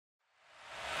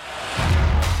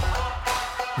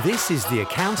This is the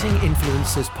Accounting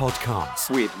Influencers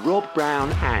Podcast with Rob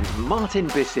Brown and Martin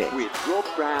Bissett.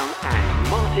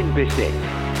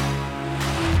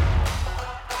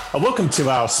 And welcome to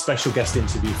our special guest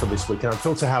interview for this week. And I'm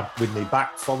thrilled to have with me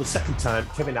back for the second time,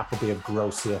 Kevin Appleby of Grow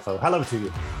CFO. Hello to you.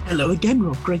 Hello again,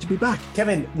 Rob. Great to be back.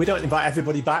 Kevin, we don't invite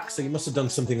everybody back, so you must have done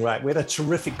something right. We had a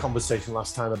terrific conversation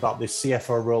last time about this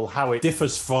CFO role, how it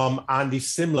differs from and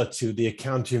is similar to the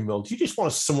accounting role. Do you just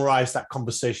want to summarize that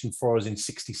conversation for us in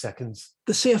 60 seconds?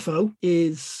 The CFO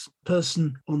is a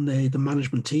person on the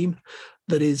management team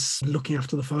that is looking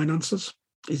after the finances,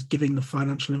 is giving the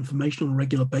financial information on a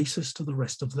regular basis to the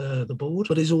rest of the board,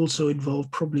 but is also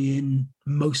involved probably in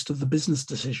most of the business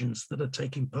decisions that are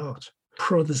taking part.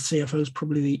 The CFO is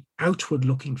probably the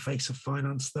outward-looking face of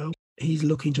finance, though. He's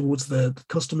looking towards the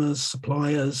customers,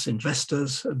 suppliers,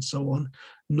 investors, and so on,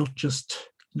 not just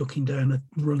looking down at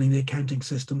running the accounting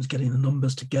systems, getting the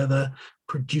numbers together,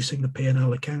 producing the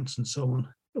P&L accounts, and so on,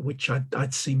 which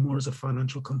I'd see more as a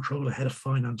financial controller, head of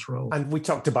finance role. And we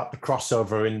talked about the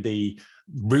crossover in the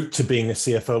route to being a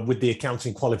CFO with the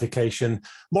accounting qualification.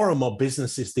 More and more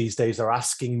businesses these days are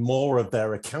asking more of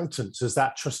their accountants as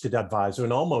that trusted advisor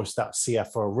and almost that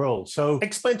CFO role. So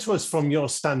explain to us from your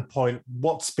standpoint,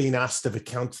 what's been asked of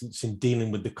accountants in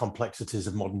dealing with the complexities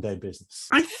of modern day business?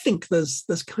 I think there's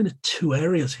kind of two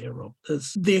areas here, Rob.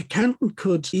 The accountant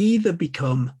could either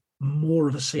become more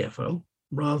of a CFO,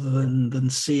 rather than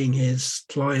seeing his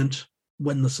client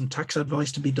when there's some tax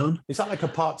advice to be done. Is that like a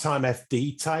part-time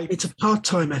FD type? It's a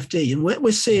part-time FD. And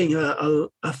we're seeing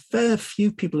a fair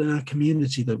few people in our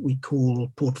community that we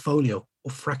call portfolio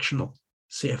or fractional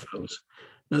CFOs.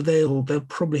 Now, they'll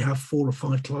probably have 4 or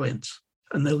 5 clients,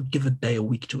 and they'll give a day a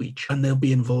week to each, and they'll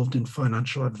be involved in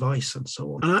financial advice and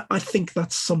so on. And I think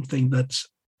that's something that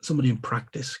somebody in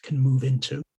practice can move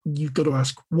into. You've got to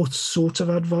ask, what sort of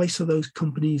advice are those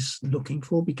companies looking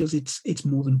for? Because it's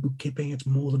more than bookkeeping, it's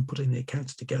more than putting the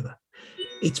accounts together.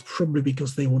 It's probably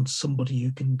because they want somebody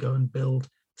who can go and build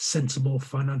sensible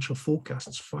financial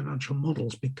forecasts, financial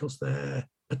models, because they're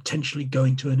potentially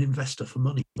going to an investor for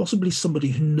money. Possibly somebody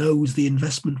who knows the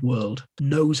investment world,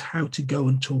 knows how to go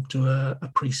and talk to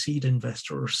a pre-seed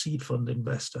investor or a seed fund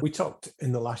investor. We talked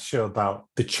in the last show about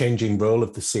the changing role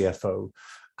of the CFO.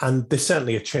 And there's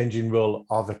certainly a changing role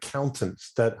of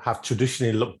accountants that have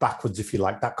traditionally looked backwards, if you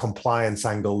like, that compliance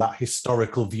angle, that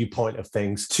historical viewpoint of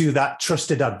things, to that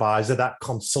trusted advisor, that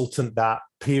consultant, that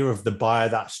peer of the buyer,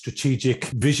 that strategic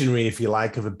visionary, if you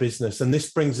like, of a business. And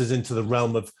this brings us into the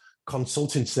realm of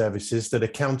consulting services that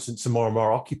accountants are more and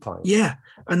more occupying. Yeah,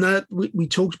 and that we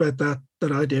talked about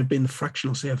that idea of being the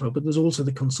fractional CFO, but there's also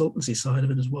the consultancy side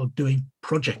of it as well, doing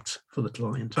projects for the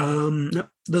client.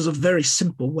 There's a very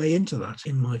simple way into that,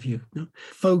 in my view.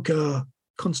 Folk are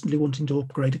constantly wanting to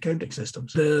upgrade accounting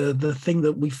systems. The thing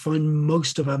that we find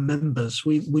most of our members,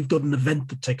 we've got an event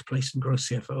that takes place in Grow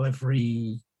CFO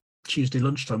every Tuesday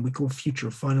lunchtime. We call Future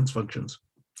of Finance Functions.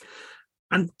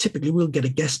 And typically we'll get a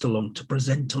guest along to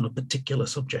present on a particular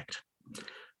subject.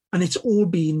 And it's all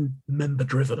been member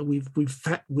driven. We've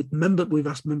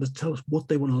asked members to tell us what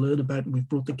they want to learn about, and we've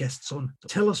brought the guests on.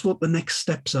 Tell us what the next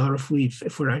steps are if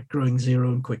we're outgrowing Xero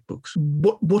and QuickBooks.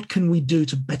 What can we do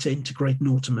to better integrate and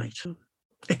automate?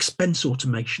 Expense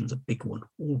automation is a big one,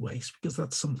 always, because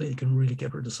that's something that can really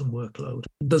get rid of some workload.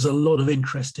 There's a lot of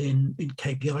interest in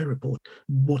KPI report.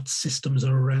 What systems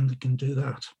are around that can do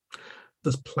that?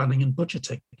 There's planning and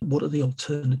budgeting. What are the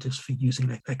alternatives for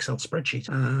using an Excel spreadsheet?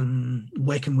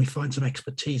 Where can we find some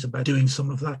expertise about doing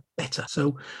some of that better?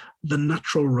 So the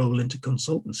natural role into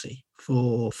consultancy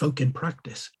for folk in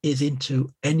practice is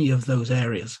into any of those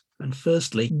areas. And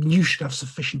firstly, you should have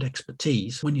sufficient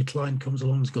expertise. When your client comes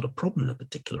along and has got a problem in a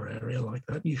particular area like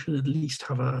that, you should at least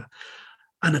have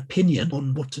an opinion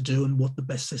on what to do and what the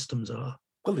best systems are.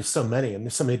 Well, there's so many, and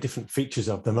there's so many different features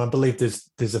of them. I believe there's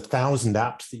 1,000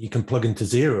 apps that you can plug into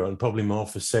Xero, and probably more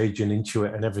for Sage and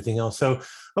Intuit and everything else. So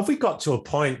have we got to a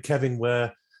point, Kevin,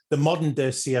 where the modern day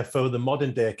CFO, the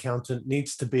modern day accountant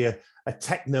needs to be a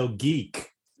techno geek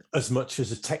as much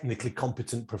as a technically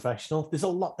competent professional? There's a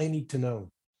lot they need to know.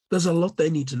 There's a lot they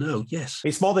need to know, yes.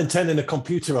 It's more than turning a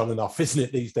computer on and off, isn't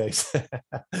it, these days?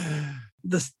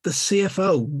 The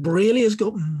CFO really has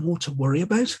got more to worry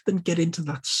about than get into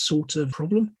that sort of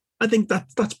problem. I think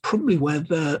that's probably where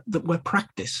where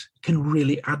practice can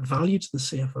really add value to the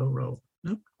CFO role.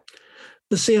 No?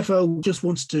 The CFO just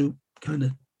wants to kind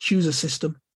of choose a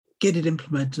system, get it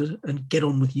implemented, and get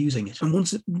on with using it. And once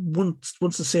the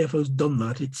CFO's done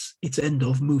that, it's end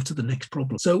of, move to the next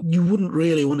problem. So you wouldn't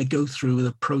really want to go through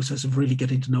the process of really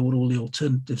getting to know what all the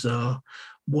alternatives are,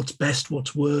 what's best,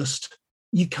 what's worst.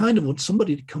 You kind of want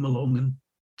somebody to come along and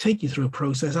take you through a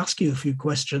process, ask you a few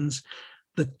questions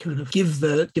that kind of give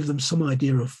them some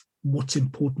idea of what's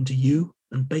important to you.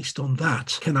 And based on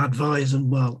that, can advise them,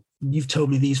 well, you've told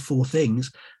me these 4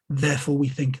 things. Therefore, we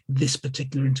think this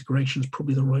particular integration is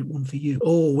probably the right one for you.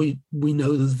 Or we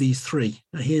know there's these 3.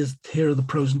 Now, here are the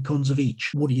pros and cons of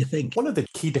each. What do you think? One of the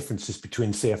key differences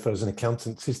between CFOs and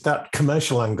accountants is that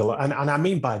commercial angle. And I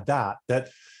mean by that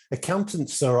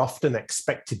accountants are often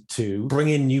expected to bring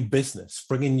in new business,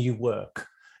 bring in new work,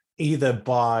 either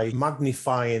by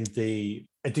magnifying the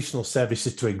additional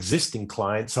services to existing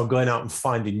clients or going out and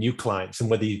finding new clients. And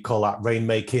whether you call that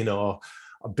rainmaking or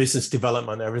business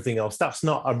development and everything else, that's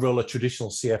not a role a traditional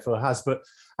CFO has. But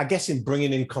I guess in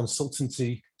bringing in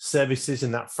consultancy services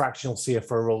in that fractional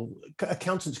CFO role,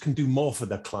 accountants can do more for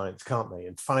their clients, can't they?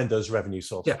 And find those revenue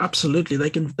sources. Yeah, absolutely. They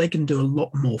can do a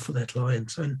lot more for their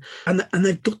clients, and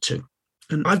they've got to.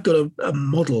 And I've got a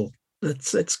model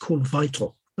it's called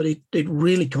Vital, but it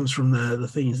really comes from the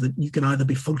thing is that you can either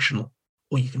be functional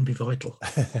or you can be vital.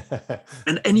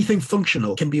 And anything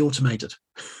functional can be automated.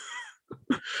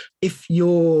 If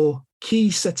your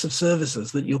key sets of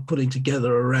services that you're putting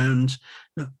together around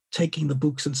taking the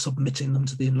books and submitting them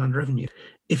to the Inland Revenue,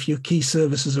 if your key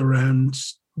services around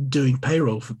doing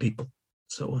payroll for people,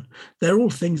 so on, they're all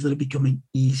things that are becoming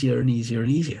easier and easier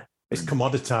and easier. It's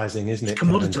commoditizing, isn't it?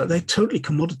 Commoditized. They're totally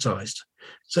commoditized.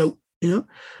 So,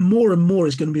 more and more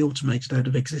is going to be automated out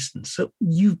of existence. So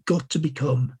you've got to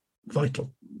become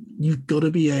vital. You've got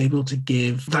to be able to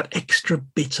give that extra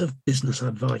bit of business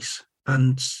advice.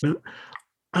 And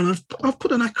I've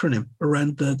put an acronym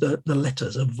around the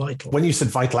letters of Vital. When you said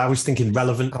Vital, I was thinking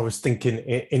relevant. I was thinking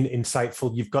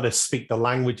insightful. You've got to speak the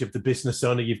language of the business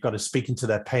owner. You've got to speak into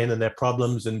their pain and their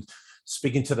problems and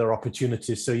speak into their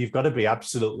opportunities. So you've got to be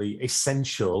absolutely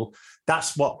essential.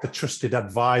 That's what the trusted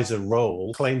advisor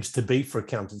role claims to be for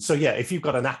accountants. So yeah, if you've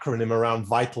got an acronym around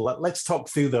Vital, let's talk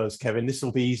through those, Kevin. This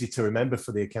will be easy to remember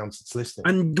for the accountants listening.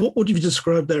 And what you've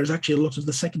described there is actually a lot of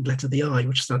the second letter, the I,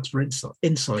 which stands for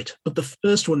insight. But the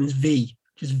first one is V,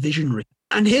 which is visionary.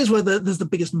 And here's where there's the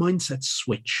biggest mindset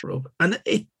switch, Rob. And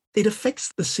it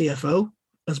affects the CFO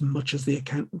as much as the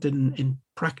accountant in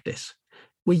practice.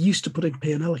 We're used to putting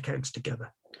P&L accounts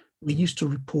together. We're used to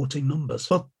reporting numbers.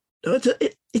 But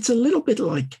it's a little bit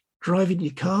like driving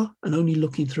your car and only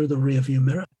looking through the rearview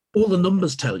mirror. All the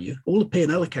numbers tell you, all the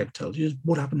P&L account tells you is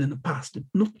what happened in the past. It's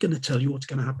not going to tell you what's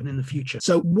going to happen in the future.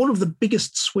 So one of the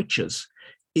biggest switches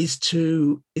is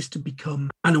to become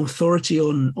an authority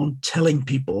on telling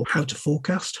people how to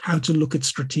forecast, how to look at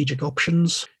strategic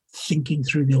options, thinking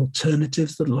through the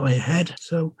alternatives that lie ahead.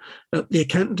 So the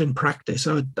accountant in practice,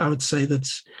 I would say that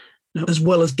as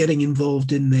well as getting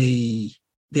involved in the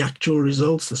actual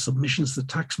results, the submissions to the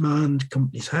taxman,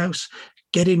 company's house,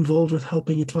 get involved with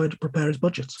helping a client to prepare his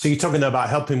budgets. So you're talking about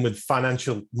helping with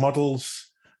financial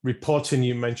models, reporting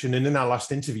you mentioned, and in our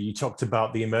last interview, you talked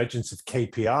about the emergence of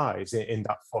KPIs in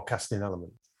that forecasting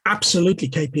element. Absolutely,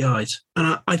 KPIs.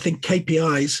 And I think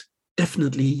KPIs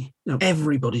definitely,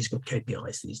 everybody's got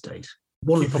KPIs these days.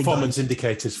 Key performance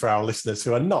indicators for our listeners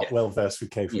who are not well versed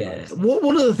with KPIs. Yeah.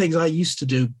 One of the things I used to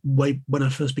do when I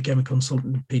first became a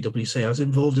consultant at PwC, I was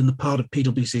involved in the part of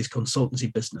PwC's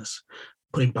consultancy business,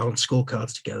 putting balanced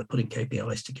scorecards together, putting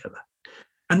KPIs together.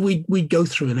 And we'd go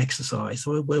through an exercise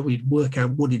where we'd work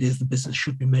out what it is the business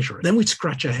should be measuring. Then we'd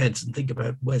scratch our heads and think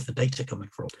about where's the data coming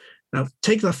from. Now,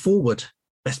 take that forward,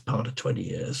 best part of 20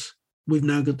 years, we've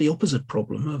now got the opposite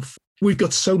problem of we've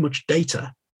got so much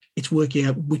data, it's working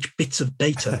out which bits of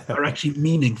data are actually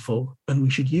meaningful and we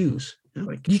should use.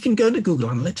 Like you can go into Google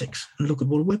Analytics and look at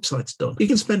what a website's done. You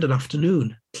can spend an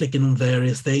afternoon clicking on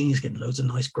various things, getting loads of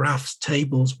nice graphs,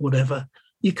 tables, whatever.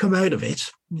 You come out of it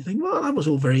and you think, well, that was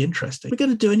all very interesting. We're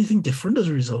going to do anything different as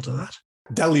a result of that.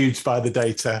 Deluged by the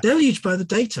data. Deluged by the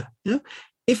data.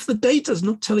 If the data is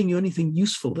not telling you anything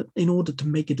useful in order to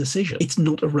make a decision, it's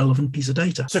not a relevant piece of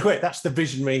data. So great, that's the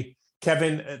visionary.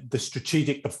 Kevin, the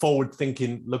strategic, the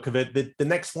forward-thinking look of it. The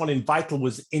next one in Vital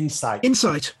was insight.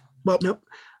 Insight. Well, no,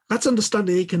 that's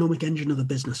understanding the economic engine of the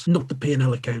business, not the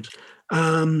P&L account.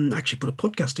 Actually put a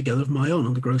podcast together of my own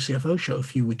on the Grow CFO show a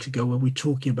few weeks ago where we're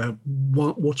talking about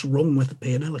what's wrong with the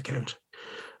P&L account.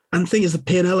 And the thing is, the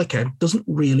P&L account doesn't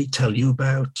really tell you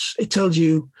it tells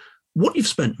you what you've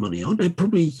spent money on. And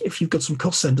probably, if you've got some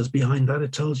cost centers behind that,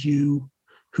 it tells you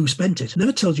who spent it. It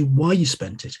never tells you why you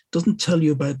spent it. It doesn't tell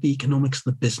you about the economics of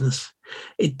the business.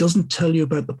 It doesn't tell you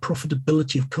about the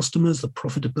profitability of customers, the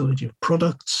profitability of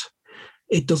products.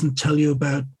 It doesn't tell you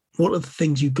about What are the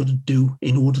things you've got to do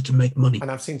in order to make money? And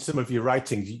I've seen some of your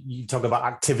writings. You talk about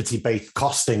activity-based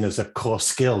costing as a core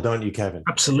skill, don't you, Kevin?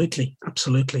 Absolutely,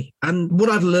 absolutely. And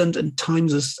what I've learned in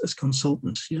times as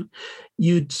consultants,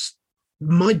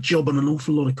 my job on an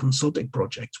awful lot of consulting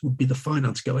projects would be the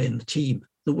finance guy in the team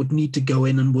that would need to go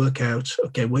in and work out,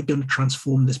 okay, we're going to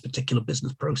transform this particular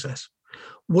business process.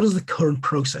 What does the current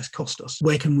process cost us?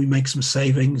 Where can we make some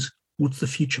savings? What's the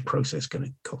future process going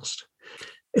to cost?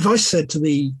 If I said to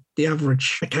the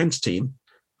average accounts team,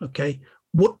 okay,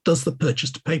 what does the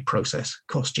purchase to pay process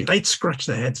cost you? They'd scratch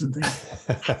their heads and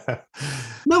think,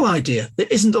 no idea. There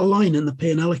isn't a line in the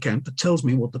P&L account that tells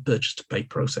me what the purchase to pay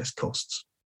process costs.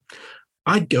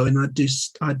 I'd go and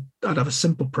I'd have a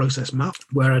simple process map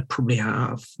where I'd probably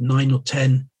have 9 or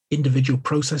 10 individual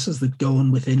processes that go on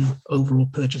within overall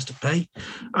purchase to pay.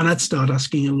 And I'd start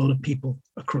asking a lot of people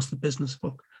across the business,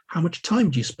 well, how much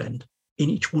time do you spend in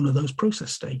each one of those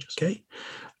process stages? Okay.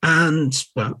 And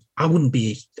well, I wouldn't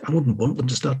want them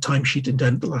to start timesheeting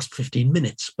down the last 15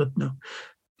 minutes, but no.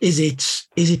 Is it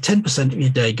 10% of your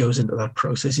day goes into that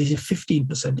process? Is it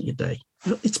 15% of your day?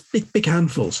 It's big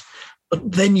handfuls.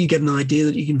 But then you get an idea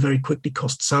that you can very quickly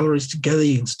cost salaries together.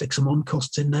 You can stick some on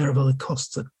costs in there of other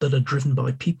costs that are driven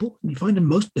by people. And you find in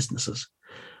most businesses,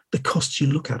 the costs you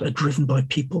look at are driven by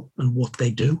people and what they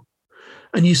do.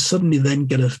 And you suddenly then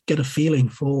get a feeling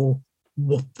for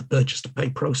what the purchase to pay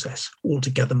process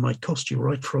altogether might cost you,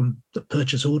 right from the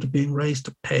purchase order being raised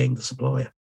to paying the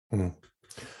supplier. Mm.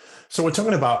 So we're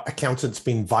talking about accountants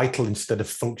being vital instead of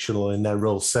functional in their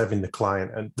role serving the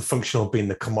client, and the functional being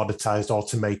the commoditized,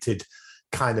 automated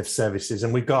kind of services.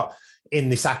 And we've got in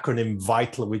this acronym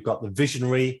VITAL, we've got the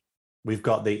visionary, we've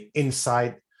got the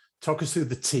insight. Talk us through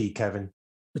the T, Kevin.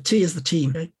 The T is the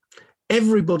team. Okay?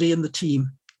 Everybody in the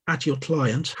team at your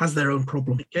client has their own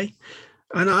problem. Okay,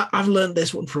 and I've learned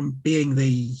this one from being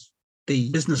the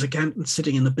business accountant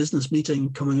sitting in the business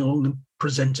meeting, coming along and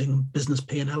presenting business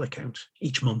P&L account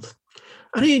each month.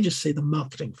 And you just see the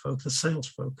marketing folk, the sales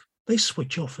folk, they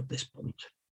switch off at this point.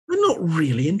 They're not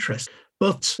really interested.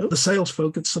 But the sales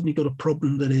folk have suddenly got a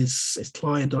problem that is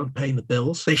client aren't paying the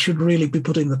bills. They should really be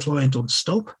putting the client on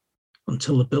stop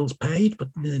until the bill's paid, but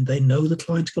they know the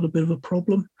client's got a bit of a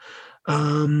problem.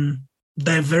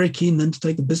 They're very keen then to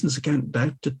take the business accountant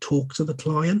out to talk to the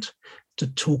client, to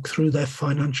talk through their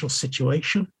financial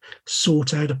situation,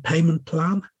 sort out a payment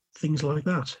plan, things like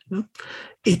that.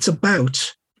 It's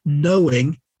about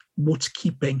knowing what's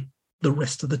keeping the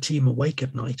rest of the team awake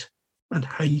at night and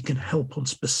how you can help on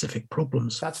specific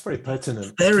problems. That's very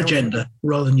pertinent. Their agenda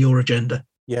rather than your agenda.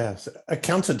 Yes.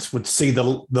 Accountants would see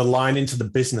the line into the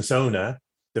business owner,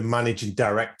 the managing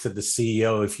director, the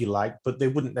CEO, if you like, but they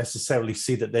wouldn't necessarily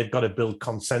see that they've got to build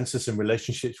consensus and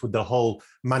relationships with the whole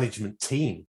management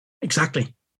team.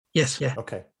 Exactly. Yes. Yeah.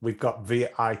 Okay. We've got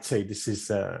VIT. This is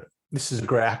a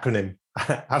great acronym.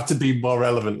 Have to be more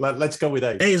relevant. Let's go with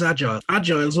A. A is agile.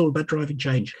 Agile is all about driving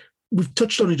change. We've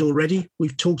touched on it already.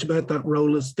 We've talked about that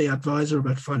role as the advisor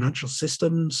about financial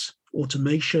systems,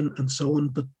 automation, and so on.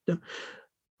 But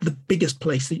the biggest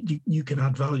place that you can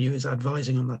add value is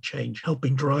advising on that change,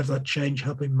 helping drive that change,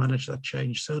 helping manage that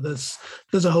change. So there's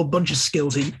a whole bunch of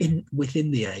skills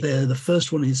within the A. The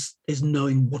first one is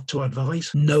knowing what to advise,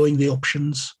 knowing the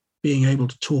options, being able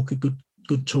to talk a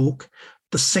good talk.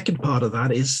 The second part of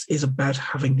that is about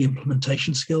having the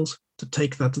implementation skills to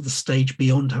take that to the stage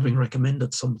beyond having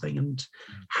recommended something and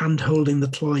hand-holding the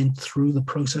client through the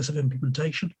process of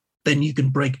implementation. Then you can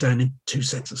break down into two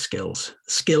sets of skills.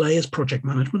 Skill A is project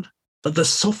management, but the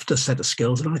softer set of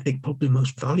skills, and I think probably the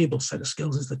most valuable set of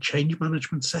skills, is the change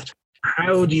management set.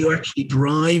 How do you actually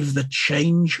drive the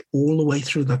change all the way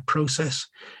through that process?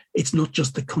 It's not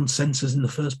just the consensus in the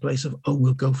first place of, oh,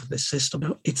 we'll go for this system.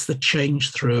 No, it's the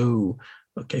change through,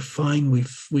 okay, fine,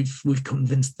 we've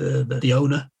convinced the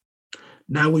owner.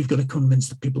 Now we've got to convince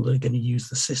the people that are going to use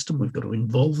the system. We've got to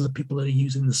involve the people that are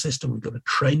using the system. We've got to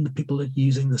train the people that are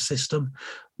using the system.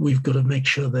 We've got to make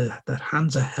sure that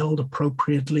hands are held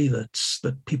appropriately,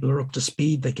 that people are up to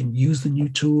speed, they can use the new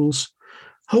tools.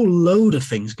 A whole load of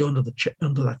things go under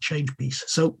that change piece.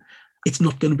 So it's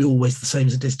not going to be always the same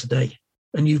as it is today.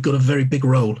 And you've got a very big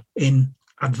role in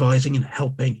advising and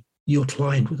helping your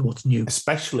client with what's new.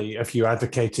 Especially if you're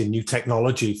advocating new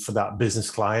technology for that business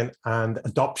client, and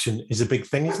adoption is a big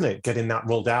thing, isn't it? Getting that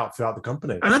rolled out throughout the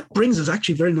company. And that brings us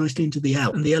actually very nicely into the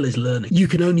L, and the L is learning. You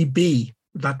can only be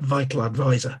that vital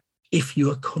advisor if you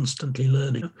are constantly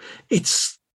learning.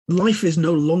 Life is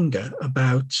no longer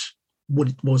about what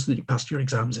it was that you passed your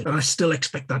exams in. And I still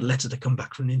expect that letter to come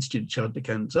back from the Institute of Chartered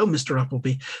Accountants. Oh, Mr.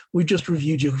 Appleby, we've just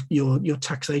reviewed your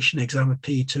taxation exam at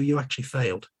PE2. You actually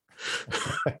failed.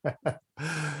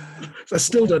 So I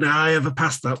still don't know how I ever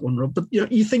passed that one, Rob. But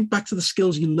you think back to the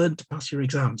skills you learned to pass your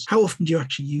exams. How often do you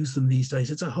actually use them these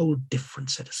days? It's a whole different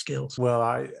set of skills.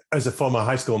 Well, as a former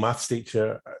high school maths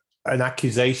teacher, an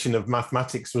accusation of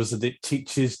mathematics was that it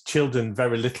teaches children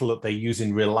very little that they use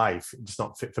in real life. It's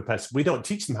not fit for purpose. We don't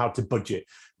teach them how to budget.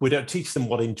 We don't teach them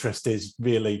what interest is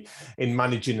really in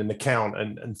managing an account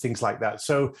and things like that.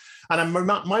 So, and I'm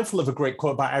mindful of a great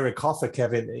quote by Eric Hoffer,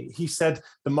 Kevin. He said,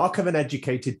 the mark of an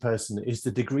educated person is the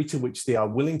degree to which they are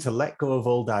willing to let go of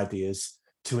old ideas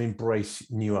to embrace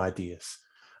new ideas.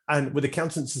 And with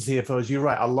accountants and CFOs, you're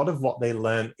right. A lot of what they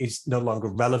learn is no longer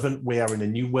relevant. We are in a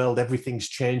new world. Everything's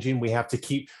changing. We have to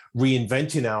keep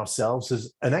reinventing ourselves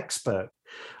as an expert.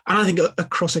 And I think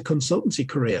across a consultancy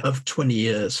career of 20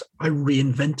 years, I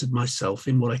reinvented myself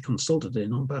in what I consulted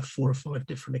in on about 4 or 5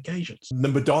 different occasions. The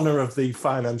Madonna of the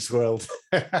finance world.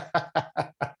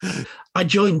 I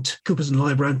joined Coopers and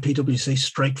Lybrand and PwC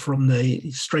straight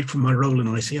from my role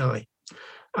in ICI.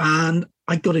 And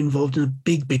I got involved in a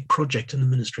big project in the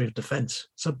Ministry of Defence.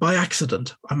 So by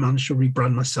accident, I managed to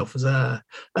rebrand myself as a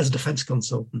defence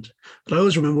consultant. But I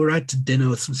always remember we were out to dinner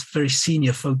with some very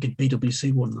senior folk in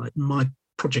PwC one night. And my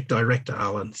project director,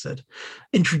 Alan,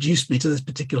 introduced me to this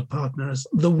particular partner as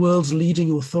the world's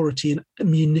leading authority in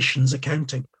munitions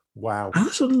accounting. Wow. And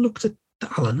I sort of looked at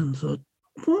Alan and thought,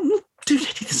 well, I'm not doing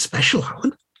anything special,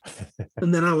 Alan.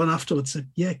 And then Alan afterwards said,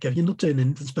 yeah, Kev, you're not doing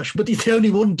anything special, but you're the only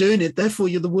one doing it. Therefore,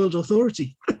 you're the world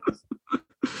authority.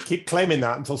 Keep claiming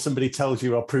that until somebody tells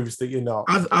you or proves that you're not.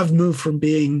 I've moved from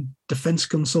being defence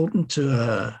consultant to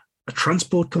a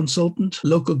transport consultant,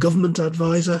 local government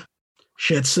advisor,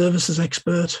 shared services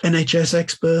expert, NHS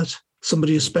expert,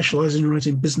 somebody who specialises in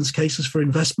writing business cases for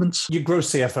investments. Your Grow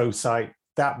CFO site,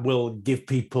 that will give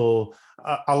people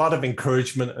a lot of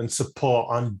encouragement and support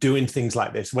on doing things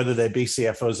like this, whether they be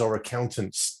CFOs or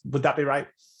accountants. Would that be right?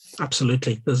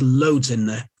 Absolutely. There's loads in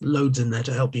there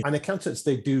to help you. And accountants,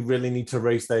 they do really need to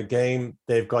raise their game.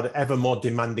 They've got ever more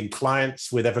demanding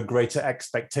clients with ever greater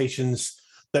expectations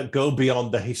that go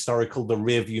beyond the historical, the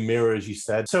rear view mirror, as you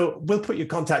said. So we'll put your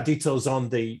contact details on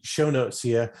the show notes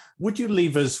here. Would you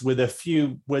leave us with a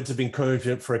few words of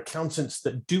encouragement for accountants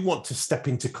that do want to step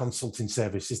into consulting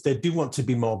services? They do want to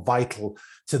be more vital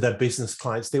to their business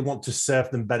clients. They want to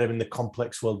serve them better in the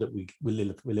complex world that we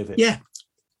live in. Yeah,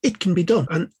 it can be done.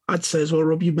 And I'd say as well,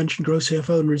 Rob, you mentioned Grow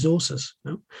CFO and resources.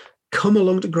 Come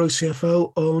along to Grow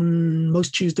CFO on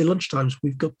most Tuesday lunchtimes.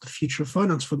 We've got the Future of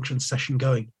Finance Functions session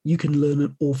going. You can learn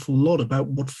an awful lot about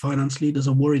what finance leaders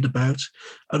are worried about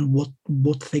and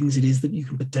what things it is that you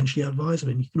can potentially advise them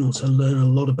in. You can also learn a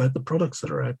lot about the products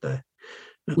that are out there.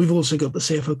 We've also got the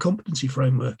CFO competency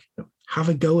framework. Have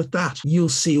a go at that. You'll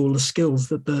see all the skills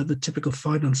that the typical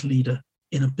finance leader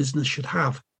in a business should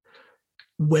have.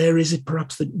 Where is it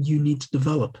perhaps that you need to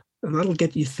develop? And that'll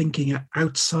get you thinking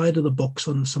outside of the box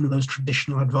on some of those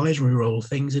traditional advisory role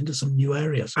things into some new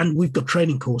areas. And we've got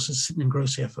training courses sitting in Grow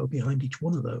CFO behind each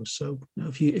one of those. So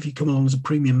if you come along as a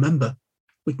premium member,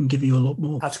 we can give you a lot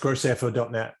more. That's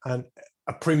growcfo.net. And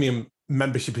a premium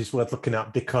membership is worth looking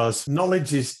at because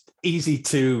knowledge is easy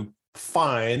to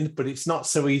find, but it's not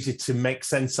so easy to make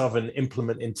sense of and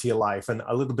implement into your life. And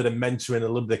a little bit of mentoring, a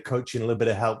little bit of coaching, a little bit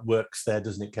of help works there,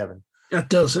 doesn't it, Kevin? It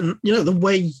does. And, the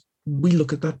way we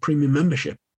look at that premium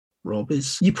membership, Rob,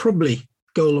 is you probably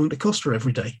go along to Costa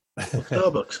every day or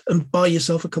Starbucks and buy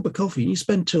yourself a cup of coffee and you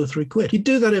spend 2 or 3 quid. You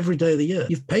do that every day of the year.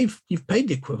 You've paid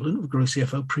the equivalent of a Grow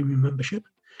CFO premium membership.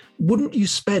 Wouldn't you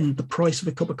spend the price of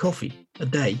a cup of coffee a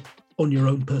day on your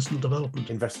own personal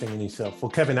development? Investing in yourself. Well,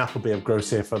 Kevin Appleby of Grow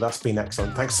CFO, that's been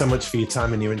excellent. Thanks so much for your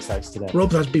time and your insights today. Rob,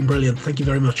 that's been brilliant. Thank you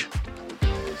very much.